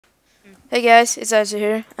Hey guys, it's Isaac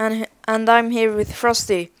here, and I'm here with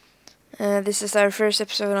Frostyyy. This is our first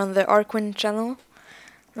episode on the Arkwin channel.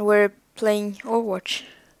 We're playing Overwatch.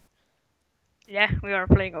 Yeah, we are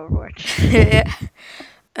playing Overwatch.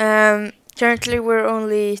 Yeah. Currently, we're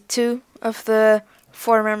only 2 of the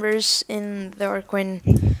 4 members in the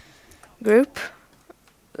Arkwin group.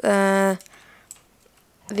 The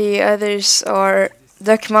others are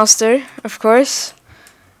Duckmaster, of course,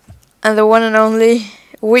 and the one and only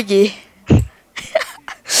Wiggy.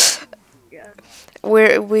 Yeah.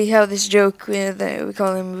 We have this joke with we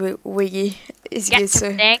call him Wiggy. He Get gets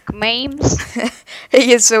some so dank memes. he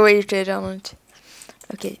gets so irritated on it.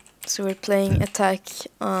 Okay, so we're playing attack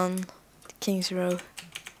on King's Row.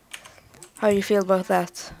 How do you feel about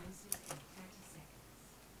that?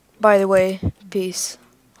 By the way, peace.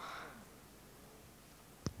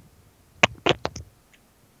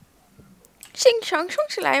 Sing song song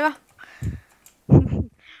saliva.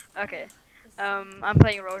 Okay. I'm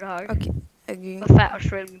playing Roadhog. Okay, agree. The fat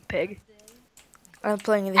Australian pig. I'm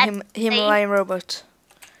playing the And Himalayan robot.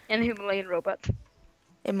 And the Himalayan robot.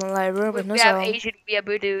 Himalayan robot, no We have sound. Asian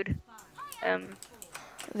Weeaboo dude.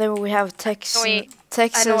 Then we have Annoying.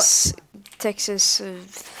 Texas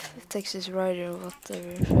Rider,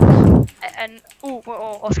 whatever. And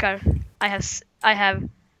Oscar. I have.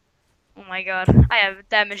 Oh my god. I have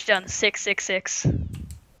damage done 666.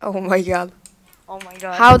 Oh my god. Oh my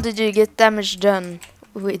god. How did you get damage done?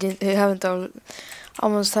 We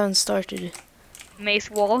almost haven't started.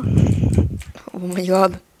 Mace wall. Oh my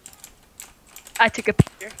god. I took a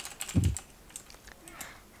picture.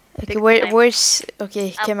 Okay, Big time. where's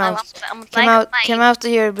okay? Come out, come out to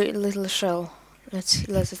your little shell.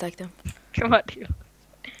 Let's attack them. Come on, you.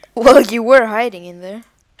 Well, you were hiding in there,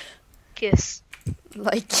 Kiss.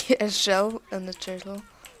 like a shell and a turtle,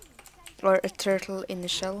 or a turtle in a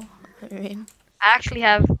shell. I mean, I actually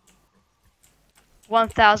have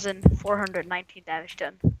 1,419 damage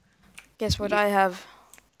done. guess what Yeah. I have?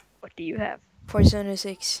 What do you have?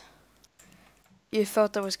 476. You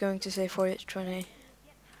thought I was going to say 420.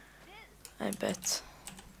 I bet.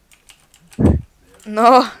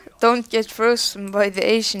 No, don't get frozen by the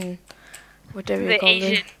Asian, whatever you The call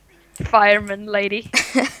Asian fireman lady.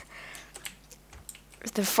 it.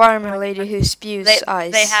 The farmer lady who spews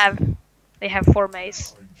ice. They have 4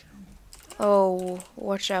 mace. Oh,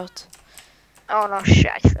 watch out. Oh no, shit.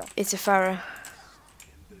 I fell. It's a Farah.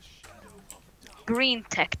 Green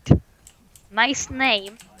Tech. Nice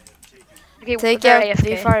name. Okay, Take they're out the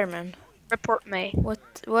AFK. fireman. Report me. What?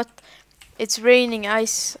 It's raining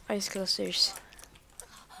ice clusters.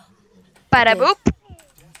 Bada Okay. boop.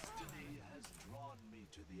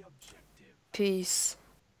 Peace.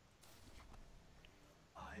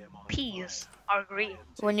 Peas are green.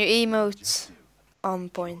 When you emote, on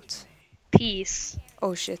point. Peas.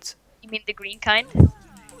 Oh shit. You mean the green kind?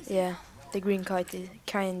 Yeah, the green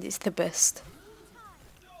kind is the best.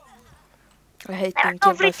 I hate being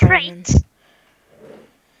killed by Lovely firemen. trait.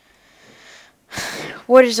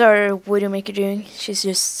 What is our Widowmaker doing? She's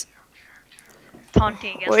just...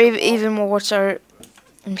 Taunting against Or the wall. even more, what's our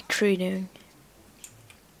crew doing?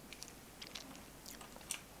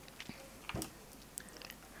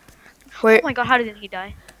 Oh my god, how didn't he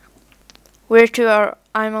die? Where to our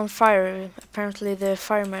I'm on fire. Apparently the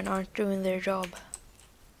firemen aren't doing their job.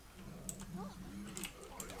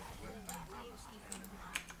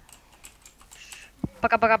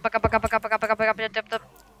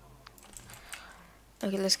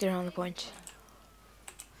 Okay, let's get on the point.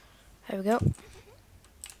 Here we go.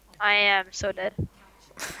 I am so dead.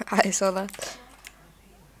 I saw that.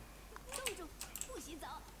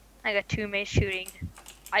 I got 2 mates shooting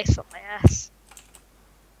ice on my ass.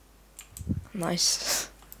 Nice.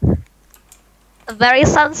 Very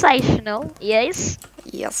sensational, yes.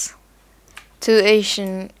 Yes. 2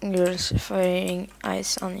 Asian girls firing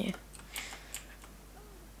ice on you.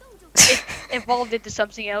 It evolved into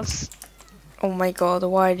something else. Oh my god,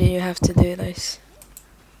 why do you have to do this?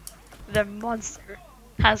 The monster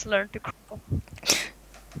has learned to crawl.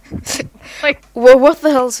 Like, Well, what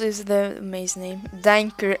the hell is the maze name?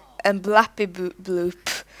 Danker and Blappy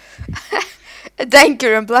Bloop.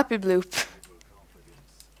 Danker and Blappy Bloop.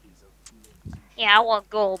 yeah, I want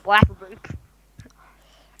gold black group.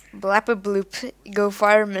 Blappy Bloop, go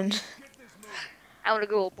fireman. I want to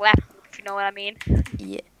go black group, if you know what I mean.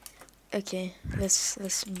 Yeah. Okay,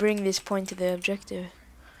 let's bring this point to the objective.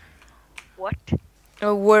 What?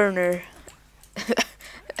 Oh, Werner.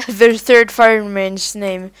 Their third fireman's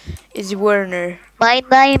name is Werner. My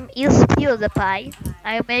name is PewDiePie.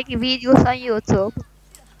 I make videos on YouTube.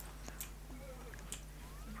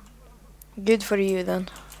 Good for you then.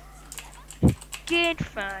 Get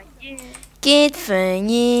fun, yeah. Get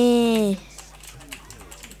funny.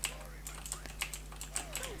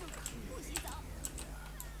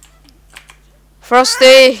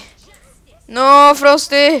 Frosty! No,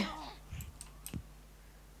 Frosty!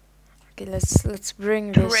 Okay, let's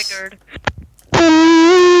bring this. Triggered.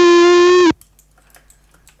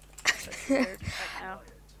 So triggered right now.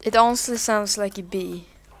 It honestly sounds like a bee.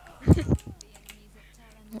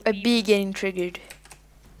 A bee getting triggered.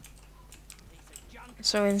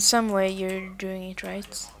 So in some way you're doing it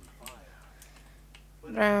right.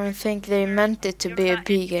 But I don't think they meant it to You're be a not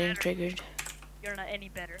bee any getting better. triggered. You're not any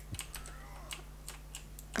better.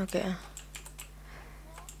 Okay.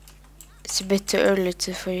 It's a bit too early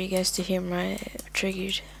for you guys to hear my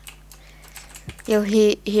triggered. You'll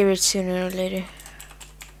hear it sooner or later.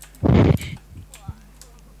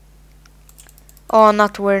 Oh,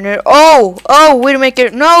 not Werner. Oh! Oh,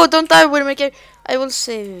 Widowmaker! No, don't die, Widowmaker! I will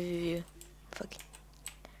save you. Fuck.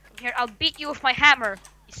 Here, I'll beat you with my hammer,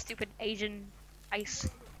 you stupid Asian ice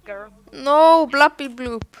girl. No, Blappy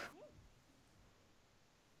Bloop.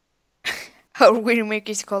 Our Widowmaker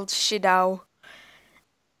is called Shidao.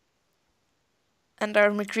 And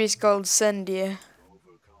our McCree is called Sendia.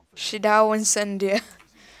 Shidao and Sendia.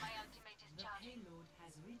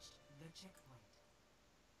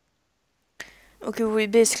 Okay, we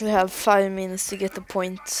basically have 5 minutes to get the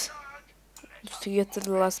point. To get to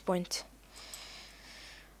the last point.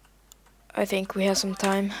 I think we have some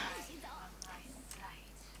time.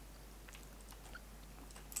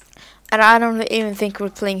 And I don't even think we're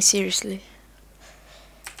playing seriously.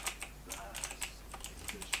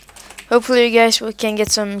 Hopefully you guys can get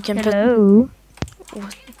some Hello.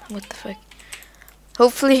 What the fuck?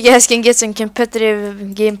 Hopefully you guys can get some competitive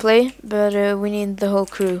gameplay, but we need the whole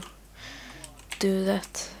crew to do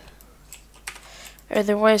that.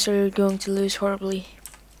 Otherwise we're going to lose horribly.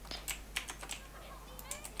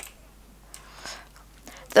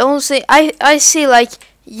 The only thing I see, like,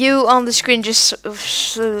 you on the screen just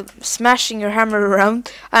smashing your hammer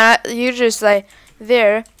around, and you're just like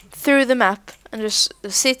there through the map and just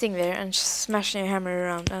sitting there and just smashing your hammer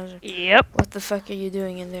around. Yep. What the fuck are you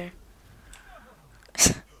doing in there?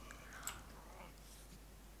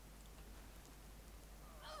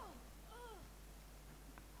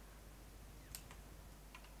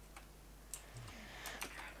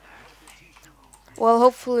 Well,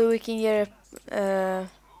 hopefully we can get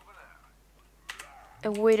a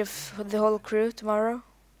weight of the whole crew tomorrow.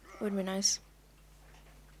 Would be nice.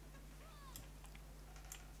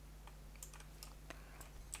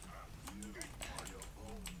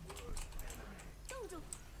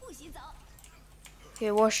 Okay,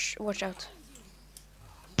 watch out.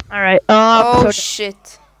 All right. Oh So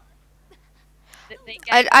shit! they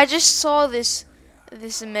I just saw this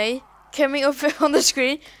May coming up on the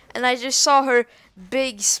screen, and I just saw her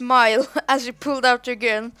big smile as she pulled out her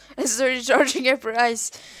gun and started charging up her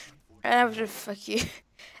eyes. And I was just, fuck you.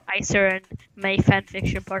 Icer and May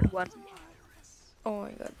fanfiction part 1. Oh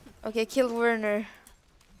my god. Okay, kill Werner.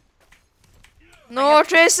 No,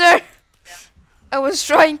 Tracer! I was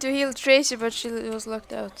trying to heal Tracer, but she was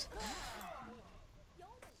locked out.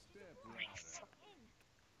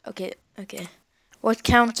 Okay. What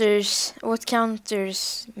counters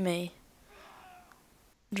May?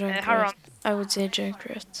 Haram. I would say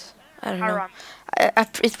Junkrat. I don't know. Haram.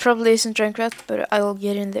 It probably isn't Junkrat, but I will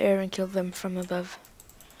get in the air and kill them from above.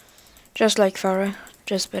 Just like Farah,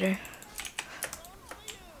 just better.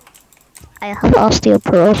 I have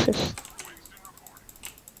osteoporosis.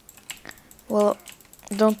 Well,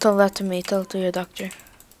 don't tell that to me. Tell it to your doctor.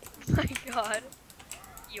 My God,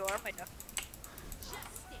 you are my doctor.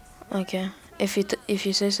 Okay, if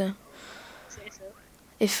you say so. Say so.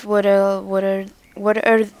 If what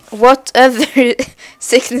other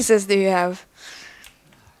sicknesses do you have?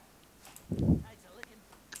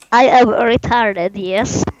 I am retarded.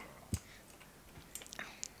 Yes.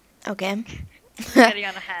 Okay. Getting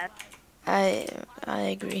on a hat. I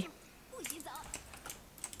agree.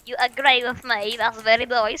 You agree with me? That's very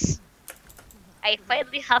nice. I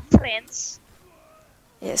finally have friends.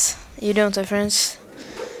 Yes, you don't have friends.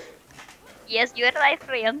 Yes, you are my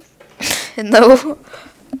friend. No.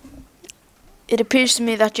 It appears to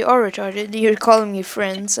me that you are retarded. You're calling me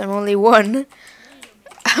friends. I'm only one.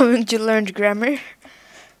 Haven't you learned grammar?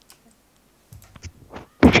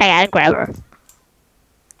 Hey, grammar.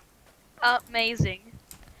 Amazing.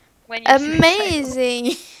 When you're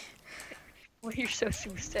Amazing. when you're so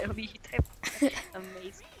suicidal, you type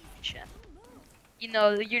amazing chat. You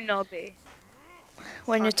know, babe.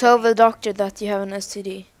 When you tell the doctor that you have an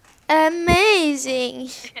STD. Amazing.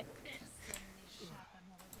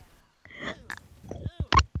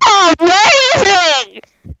 Amazing!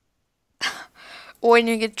 when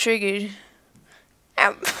you get triggered.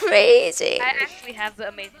 Amazing. I actually have the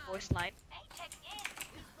amazing voice line.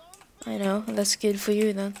 I know, that's good for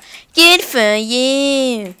you then. Good for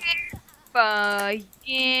you.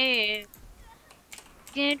 Yeah.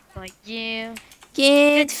 Good for you.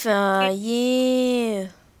 Good for you.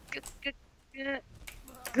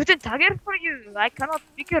 Guten Tag for you. I cannot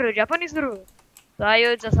speak Japanese. So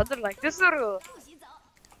I just something like this.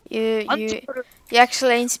 You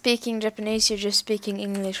actually ain't speaking Japanese, you're just speaking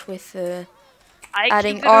English with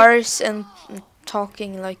adding R's and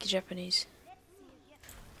talking like Japanese.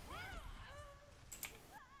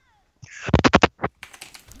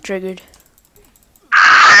 Triggered.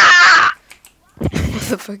 What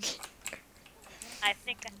the fuck? I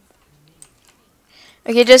think.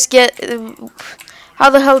 Okay, just get... how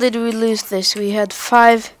the hell did we lose this? We had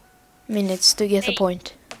 5 minutes to get the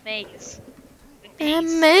point. Maze.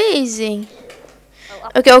 Amazing.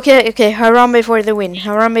 Okay. Harambe for the win.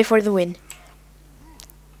 Harambe for the win.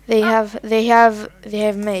 They have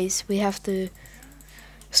maze. We have to.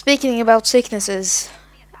 Speaking about sicknesses,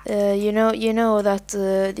 you know that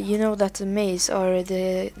the maze are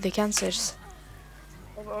the cancers.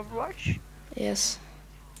 Overwatch? Yes.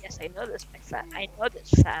 Yes, I know this, my Sam. I know this,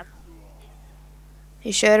 Sam.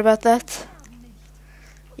 You sure about that?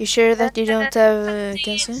 You sure that you don't have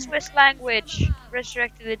cancer? Swiss language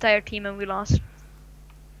resurrected the entire team and we lost.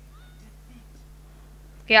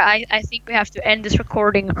 Yeah, I think we have to end this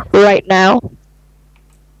recording right now.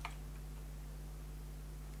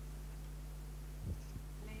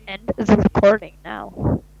 End the recording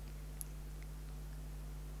now.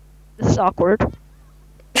 This is awkward.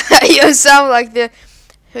 You sound like the.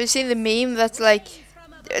 Have you seen the meme that's like,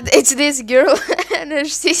 it's this girl and her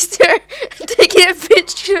sister taking a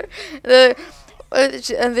picture, and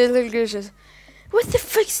the little girl says, "What the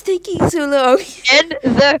fuck's taking so long?" End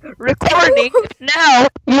the recording now,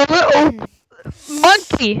 you little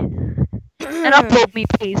monkey. And upload me,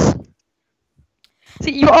 please.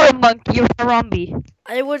 See, you are a monkey. You're Harambe.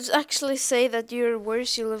 I would actually say that you're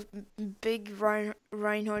worse. You love big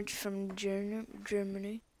Reinhardt from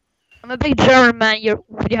Germany. I'm a big German man. You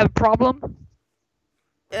have a problem?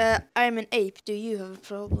 I'm an ape. Do you have a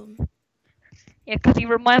problem? Yeah, because you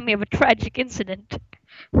remind me of a tragic incident.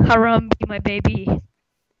 Harambe, my baby.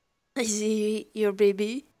 I see your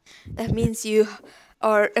baby. That means you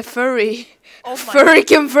are a furry. Oh my Furry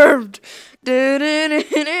confirmed. How do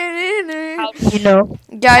you know?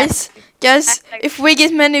 Guys, if we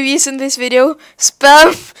get many views in this video,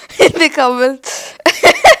 spam in the comments.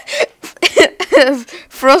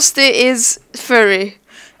 Frosty is furry.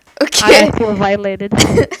 Okay. I feel violated.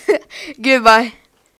 Goodbye.